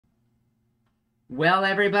Well,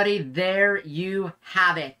 everybody, there you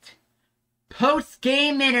have it.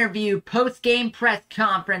 Post-game interview, post-game press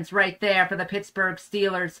conference right there for the Pittsburgh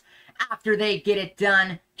Steelers after they get it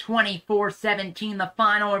done. 24-17, the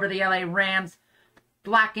final over the LA Rams.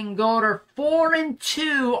 Black and gold are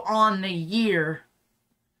 4-2 on the year.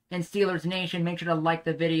 And Steelers Nation, make sure to like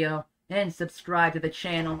the video and subscribe to the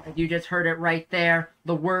channel. If you just heard it right there,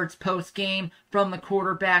 the words post-game from the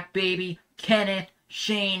quarterback baby, Kenneth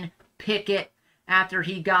Shane Pickett, after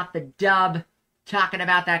he got the dub, talking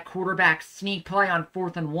about that quarterback sneak play on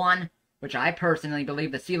 4th and 1, which I personally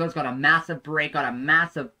believe the Steelers got a massive break, got a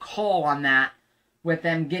massive call on that, with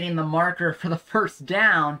them getting the marker for the first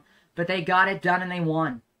down, but they got it done and they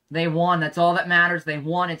won. They won. That's all that matters. They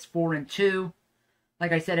won. It's 4-2.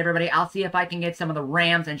 Like I said, everybody, I'll see if I can get some of the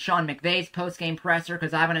Rams and Sean McVay's post-game presser,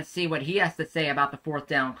 because I want to see what he has to say about the 4th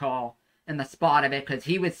down call and the spot of it, because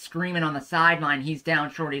he was screaming on the sideline, he's down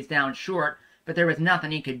short, but there was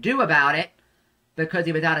nothing he could do about it because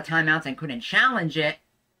he was out of timeouts and couldn't challenge it.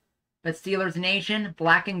 But Steelers Nation,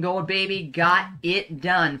 black and gold, baby, got it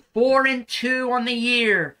done. 4-2 on the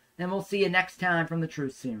year. And we'll see you next time from the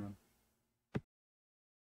Truth Serum.